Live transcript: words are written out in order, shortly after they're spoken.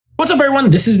What's up, everyone?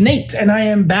 This is Nate, and I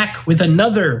am back with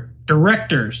another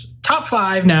director's top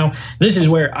 5. Now, this is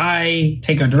where I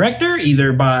take a director,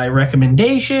 either by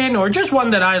recommendation or just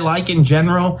one that I like in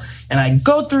general, and I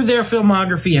go through their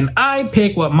filmography and I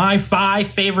pick what my 5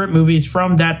 favorite movies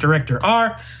from that director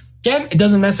are. Again, it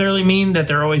doesn't necessarily mean that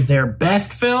they're always their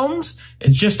best films.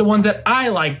 It's just the ones that I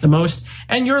like the most.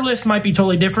 And your list might be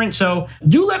totally different. So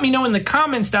do let me know in the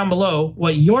comments down below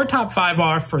what your top 5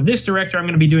 are for this director I'm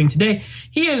going to be doing today.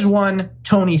 He is one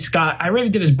Tony Scott. I already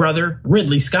did his brother,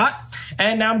 Ridley Scott.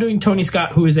 And now I'm doing Tony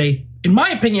Scott, who is in my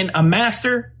opinion, a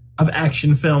master of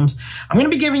action films. I'm going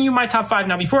to be giving you my top 5.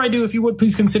 Now, before I do, if you would,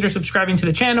 please consider subscribing to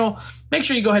the channel. Make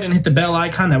sure you go ahead and hit the bell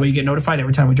icon. That way you get notified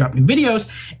every time we drop new videos.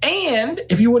 And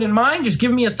if you wouldn't mind, just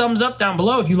give me a thumbs up down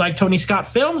below if you like Tony Scott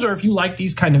films or if you like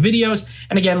these kind of videos.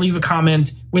 And again, leave a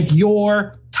comment with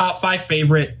your top 5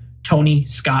 favorite Tony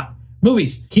Scott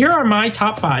movies. Here are my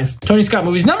top 5 Tony Scott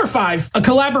movies. Number 5, a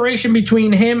collaboration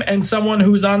between him and someone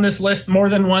who's on this list more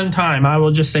than one time. I will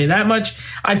just say that much.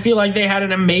 I feel like they had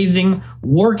an amazing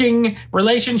working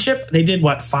relationship. They did,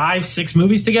 what, 5, 6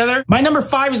 movies together? My number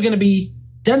 5 is going to be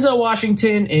Denzel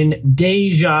Washington in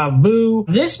Deja Vu.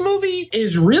 This movie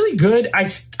is really good. I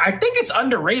think it's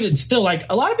underrated still. Like,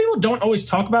 a lot of people don't always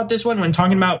talk about this one when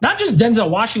talking about not just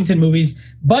Denzel Washington movies,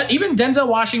 but even Denzel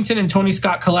Washington and Tony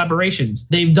Scott collaborations.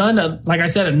 They've done, like I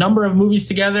said, a number of movies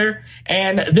together,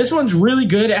 and this one's really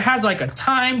good. It has like a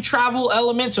time travel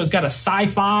element, so it's got a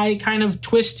sci-fi kind of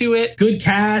twist to it. Good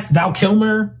cast. Val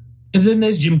Kilmer is in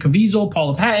this, Jim Caviezel,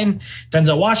 Paula Patton,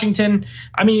 Denzel Washington.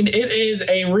 I mean, it is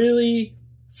a really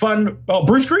fun. Oh,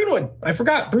 Bruce Greenwood. I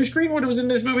forgot. Bruce Greenwood was in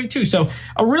this movie too. So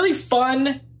a really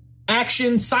fun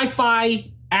action,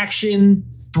 sci-fi action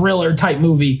thriller type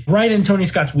movie, right in Tony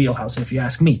Scott's wheelhouse, if you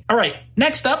ask me. All right,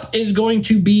 next up is going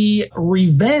to be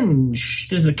Revenge.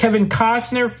 This is a Kevin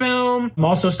Costner film.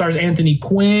 Also stars Anthony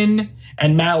Quinn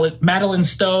and Madeline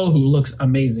Stowe, who looks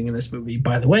amazing in this movie,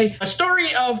 by the way. A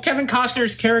story of Kevin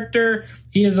Costner's character.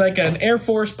 He is like an Air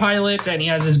Force pilot, and he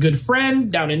has his good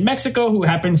friend down in Mexico who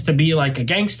happens to be like a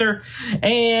gangster,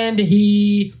 and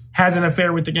he has an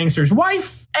affair with the gangster's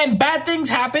wife, and bad things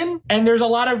happen, and there's a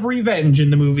lot of revenge in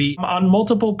the movie on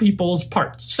multiple people's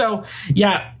parts. So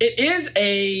yeah, it is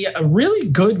a really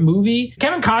good movie.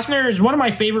 Kevin Costner is one of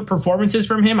my favorite performances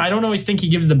from him. I don't always think he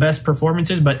gives the best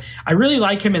performances, but I really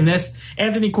like him in this.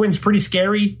 Anthony Quinn's pretty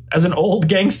scary as an old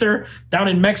gangster down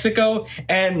in Mexico.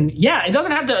 And yeah, it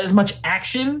doesn't have as much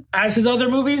action as his other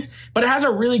movies, but it has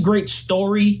a really great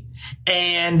story.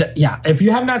 And yeah, if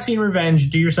you have not seen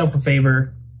Revenge, do yourself a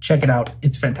favor. Check it out.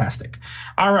 It's fantastic.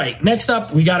 All right. Next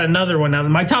up, we got another one. Now,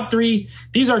 my top 3,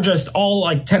 these are just all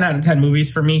like 10 out of 10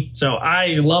 movies for me. So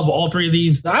I love all 3 of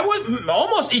these. I would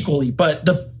almost equally, but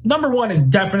the number 1 is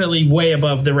definitely way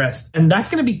above the rest. And that's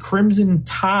going to be Crimson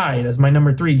Tide as my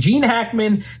number 3. Gene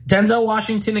Hackman, Denzel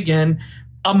Washington again.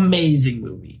 Amazing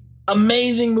movie.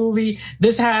 Amazing movie.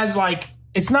 This has like,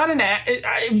 it's not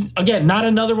again, not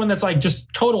another one that's like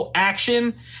just total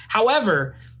action.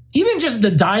 However, even just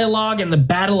the dialogue and the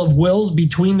battle of wills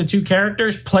between the 2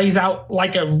 characters plays out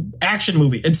like an action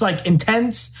movie. It's like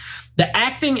intense. The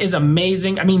acting is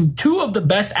amazing. I mean, 2 of the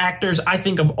best actors, I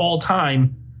think, of all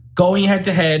time going head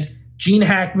to head. Gene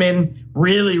Hackman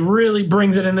really, really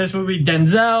brings it in this movie.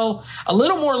 Denzel, a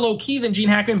little more low key than Gene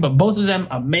Hackman, but both of them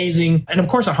amazing. And of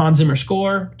course, a Hans Zimmer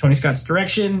score, Tony Scott's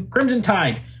direction. Crimson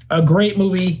Tide, a great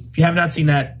movie. If you have not seen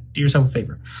that, do yourself a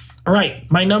favor. All right,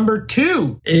 my number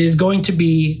 2 is going to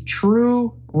be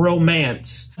True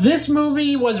Romance. This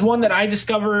movie was one that I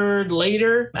discovered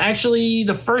later. Actually,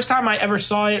 the first time I ever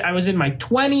saw it, I was in my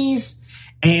 20s,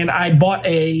 and I bought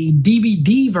a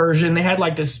DVD version. They had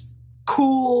like this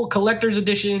cool collector's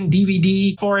edition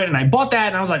DVD for it, and I bought that,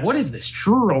 and I was like, what is this?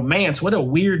 True Romance? What a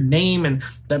weird name, and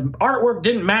the artwork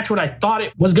didn't match what I thought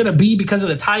it was going to be because of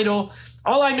the title.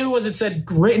 All I knew was it said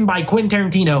written by Quentin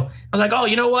Tarantino. I was like, oh,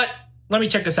 you know what? Let me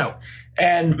check this out.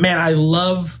 And man, I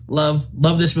love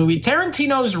this movie.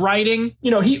 Tarantino's writing,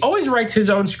 you know, he always writes his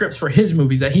own scripts for his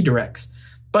movies that he directs.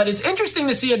 But it's interesting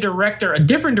to see a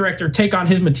different director take on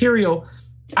his material.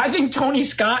 I think Tony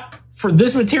Scott, for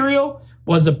this material,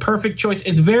 was the perfect choice.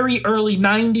 It's very early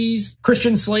 90s.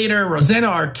 Christian Slater, Rosanna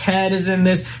Arquette is in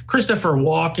this. Christopher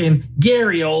Walken,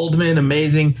 Gary Oldman,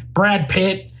 amazing. Brad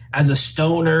Pitt as a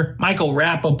stoner, Michael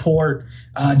Rappaport,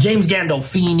 James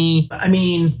Gandolfini. I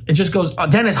mean, it just goes,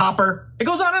 Dennis Hopper. It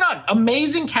goes on and on.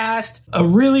 Amazing cast, a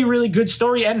really, really good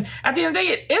story. And at the end of the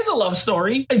day, it is a love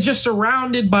story. It's just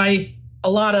surrounded by a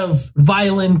lot of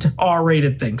violent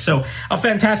R-rated things. So a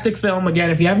fantastic film. Again,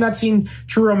 if you have not seen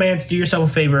True Romance, do yourself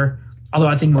a favor. although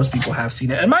I think most people have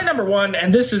seen it. And my number one,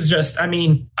 and this is just, I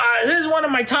mean, this is one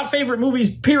of my top favorite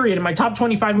movies, period, in my top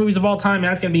 25 movies of all time, and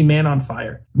that's going to be Man on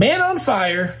Fire. Man on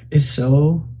Fire is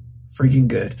so freaking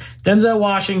good. Denzel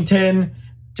Washington,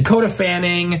 Dakota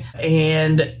Fanning,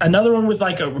 and another one with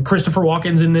like Christopher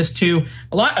Walken's in this too.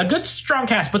 A good strong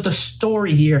cast, but the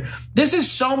story here, this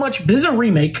is a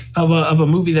remake of a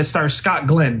movie that stars Scott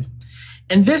Glenn.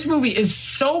 And this movie is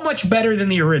so much better than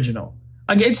the original.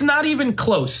 Like, it's not even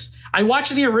close. I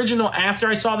watched the original after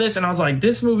I saw this, and I was like,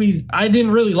 this movie, I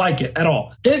didn't really like it at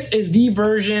all. This is the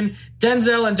version.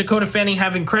 Denzel and Dakota Fanning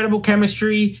have incredible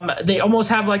chemistry. They almost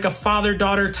have like a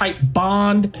father-daughter type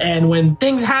bond. And when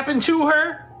things happen to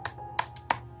her,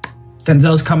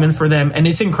 Denzel's coming for them, and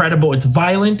it's incredible. It's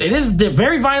violent. It is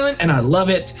very violent, and I love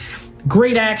it.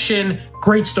 Great action,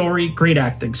 great story, great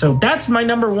acting. So that's my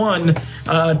number one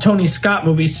Tony Scott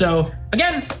movie. So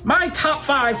again, my top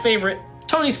 5 favorite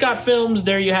Tony Scott films.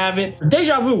 There you have it.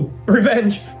 Deja Vu,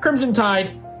 Revenge, Crimson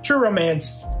Tide, True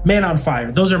Romance, Man on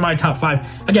Fire. Those are my top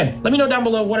 5. Again, let me know down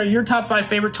below what are your top 5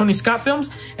 favorite Tony Scott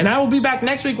films. And I will be back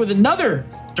next week with another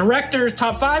director's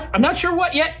top 5. I'm not sure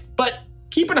what yet, but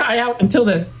keep an eye out. Until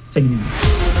then, take it easy.